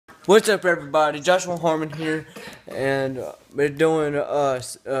What's up, everybody? Joshua Harmon here, and we're doing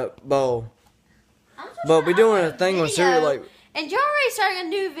bowl. But we're doing a thing on Siri, like. And you're already starting a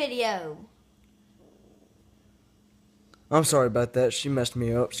new video. I'm sorry about that. She messed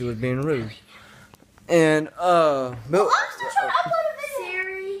me up. She was being rude. And I'm still trying to upload a video.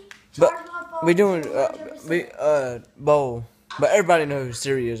 Siri. But we doing bowl. But everybody knows who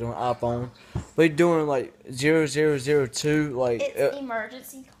Siri is on iPhone. We're doing like 0002, like it's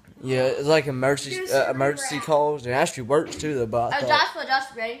emergency. Yeah, it's like emergency calls. It actually works too, though. But Josh,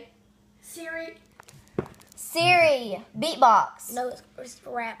 ready? Siri, beatbox. No, it's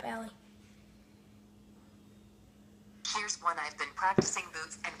rap, Allie. Here's one I've been practicing: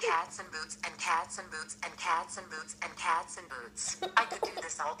 boots and cats and boots and cats and boots and cats and boots and cats and boots. I could do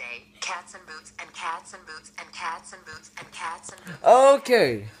this all day. Cats and boots and cats and boots and cats and boots and cats and boots.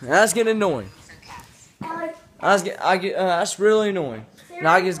 Okay, that's getting annoying. That's really annoying. And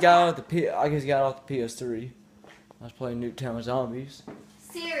I just got off the PS3. I was playing Nuketown Zombies.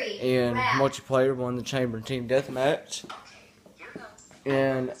 Siri, and multiplayer, won the Chamber Team Deathmatch.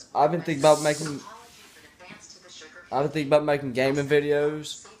 And I've been thinking about making gaming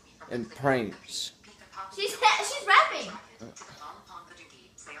videos and pranks. She's rapping. She's rapping.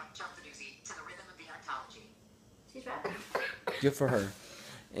 Good for her.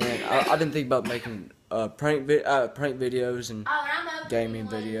 And I've been thinking about making prank videos and gaming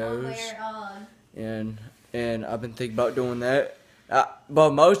videos. And I've been thinking about doing that.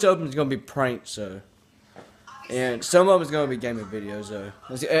 But most of them is gonna be pranks, though. And some of them is gonna be gaming videos, though.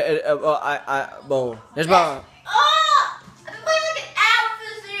 That's my. I've been playing like an hour for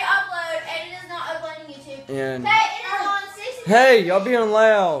this video upload, and it is not uploading YouTube. And hey, it is on 60. Hey, y'all being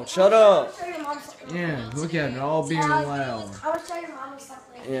loud. Shut up. Show your mom something. Yeah, look at it, all being loud. I will show your mom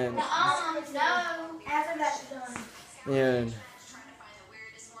something. And No. After that's done. and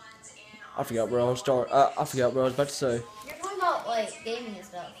I forgot where I was I forgot what I was about to say. You're talking about like gaming and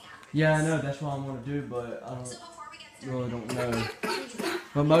stuff. Yeah, I know that's what I want to do, but I don't know.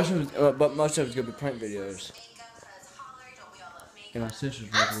 But most of it's gonna be prank videos. And my sister's.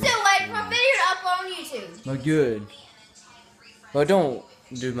 I'm still waiting for a video to upload on YouTube. But good. But don't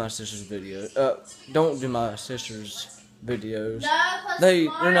do my sister's video. Don't do my sister's videos. No, plus They're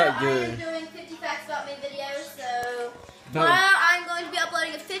tomorrow not good. I'm doing 50 facts about me videos, so tomorrow I'm going to be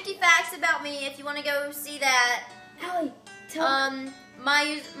uploading a 50 facts about me. If you want to go see that, Allie,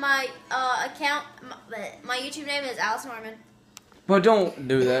 my account, my YouTube name is Alice Norman. But don't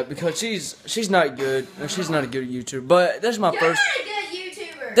do that because she's not good. She's not a good YouTuber. But that's my You're first. You're not a good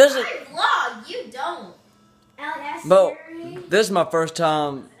YouTuber. This I vlog. You don't. Allie, ask But Siri this is my first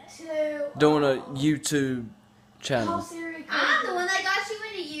time to doing a YouTube call channel. Siri. I'm the one that got you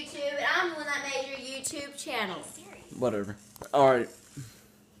into YouTube, and I'm the one that made your YouTube channel. Whatever. Alright.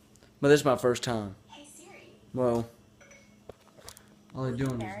 But this is my first time. Hey Siri. Well, all they're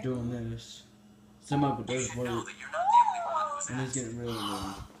doing is doing this. Some of it does work. And it's getting really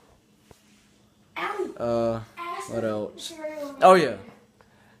annoying. Allie, ask What else? Siri will Oh yeah.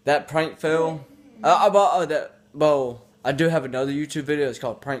 That prank fail. I do have another YouTube video. It's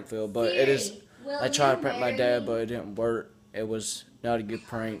called Prank Fail, but it is. I tried to prank my dad, but it didn't work. It was not a good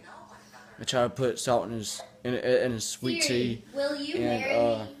prank. I tried to put salt in his sweet tea, Will you and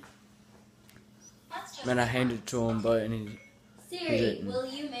marry me? man, I handed it to him, but Siri, didn't. will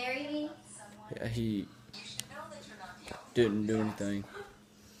you marry me? he didn't do anything.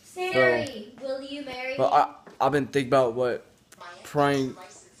 Siri, will you marry me? But I've been thinking about what prank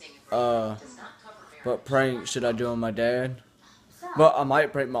should I do on my dad? But I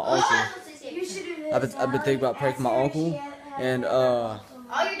might prank my uncle. You should do this. I've been thinking about pranking my uncle, and All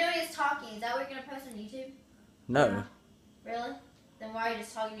you're doing is talking. Is that what you're gonna post on YouTube? no. Really? Then why are you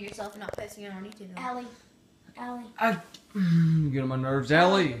just talking to yourself and not posting it on YouTube? Allie, Get on my nerves,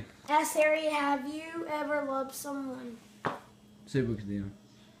 Allie. ask Siri, have you ever loved someone? See if we can do.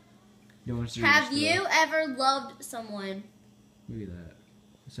 You want to see Have you ever loved someone? Look at that.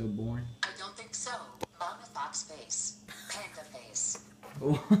 It's so boring. I don't think so. Mama fox face. Panda face.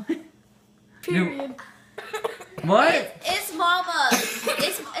 What? Period. What? It's Mama.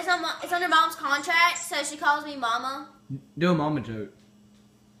 It's under Mom's contract, so she calls me Mama. Do a mama joke.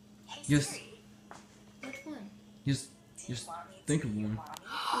 Hey Yes. Siri. Which one? Just think of one.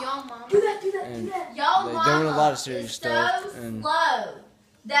 Y'all Mama. Do that. And Y'all they're Mama doing a lot of serious is stuff, so and- slow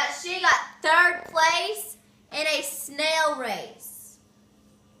that she got 3rd place in a snail race.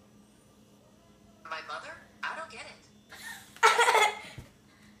 My mother? I don't get it.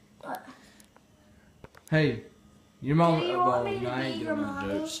 Hey, your mom. Do you want me to I ain't be doing your no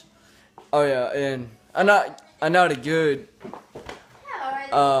mommy? jokes. Oh yeah, and I'm not a good. Yeah, alright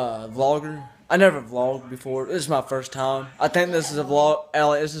vlogger. I never vlogged before. This is my first time. I think this is a vlog.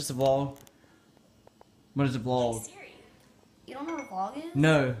 Allie, is this a vlog? What is a vlog? Siri, you don't know what a vlog is?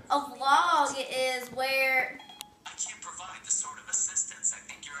 No. A vlog is where I can't provide the sort of assistance I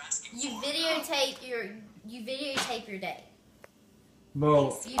think you're asking you for. videotape your day.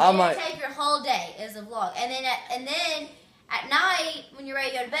 Well, You I might. videotape your whole day as a vlog, and then at night when you're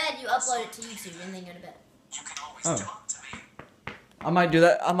ready to go to bed, you upload it to YouTube and then go to bed. You can always Oh. talk to me. I might do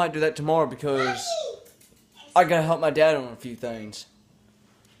that. I might do that tomorrow because I gotta help my dad on a few things.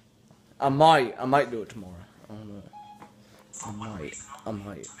 I might do it tomorrow. I don't know. I might. To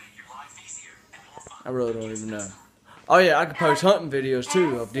make your life easier and more fun. I really don't even know. Oh yeah, I can post hunting videos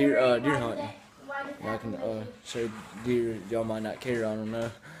too of deer hunting. I can show deer. Y'all might not care. I don't know.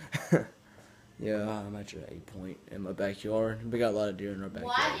 Yeah, I'm at your 8 point in my backyard. We got a lot of deer in our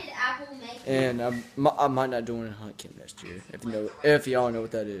backyard. Why did Apple make you? And I might not do any hunt camp next year. If y'all know what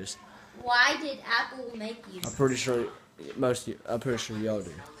that is. Why did Apple make you? I'm pretty sure I'm pretty sure y'all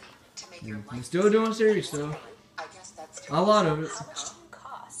do. To make your I'm life still doing series stuff. I guess that's A lot of it. How much do you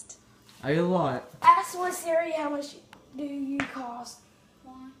cost? I get a lot. Ask what Siri how much do you cost. I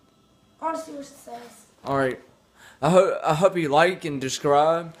want to see what it says. All right. I hope you like and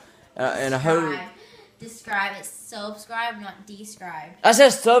subscribe. And I hope. Describe it. Subscribe, not describe. I said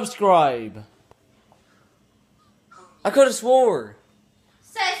subscribe. I could have swore.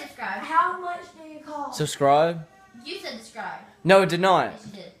 Say subscribe. How much do you cost? Subscribe? You said describe. No, it did not. Yes,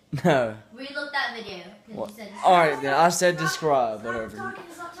 you did. No. Relook that video because Well, you said describe. all right then. I said describe. Whatever.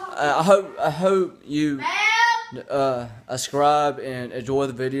 Stop talking. I hope you Ma'am, subscribe and enjoy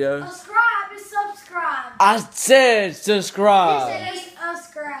the video. Subscribe is subscribe. I said subscribe. It's subscribe.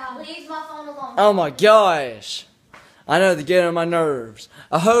 leave my phone alone. Oh my gosh. I know they get on my nerves.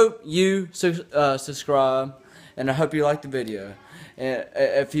 I hope you subscribe, and I hope you like the video. And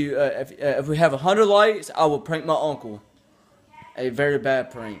if we have 100 likes, I will prank my uncle. A very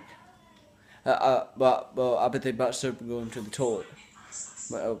bad prank. But I've been thinking about super going to the toilet.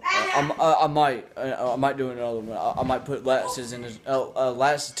 But, I might do another one. I might put laxatives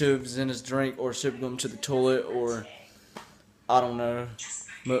in his drink, or super go to the toilet, or I don't know.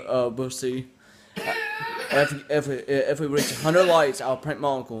 We'll see. If we reach 100 likes, I'll prank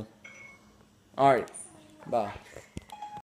my uncle. All right, bye.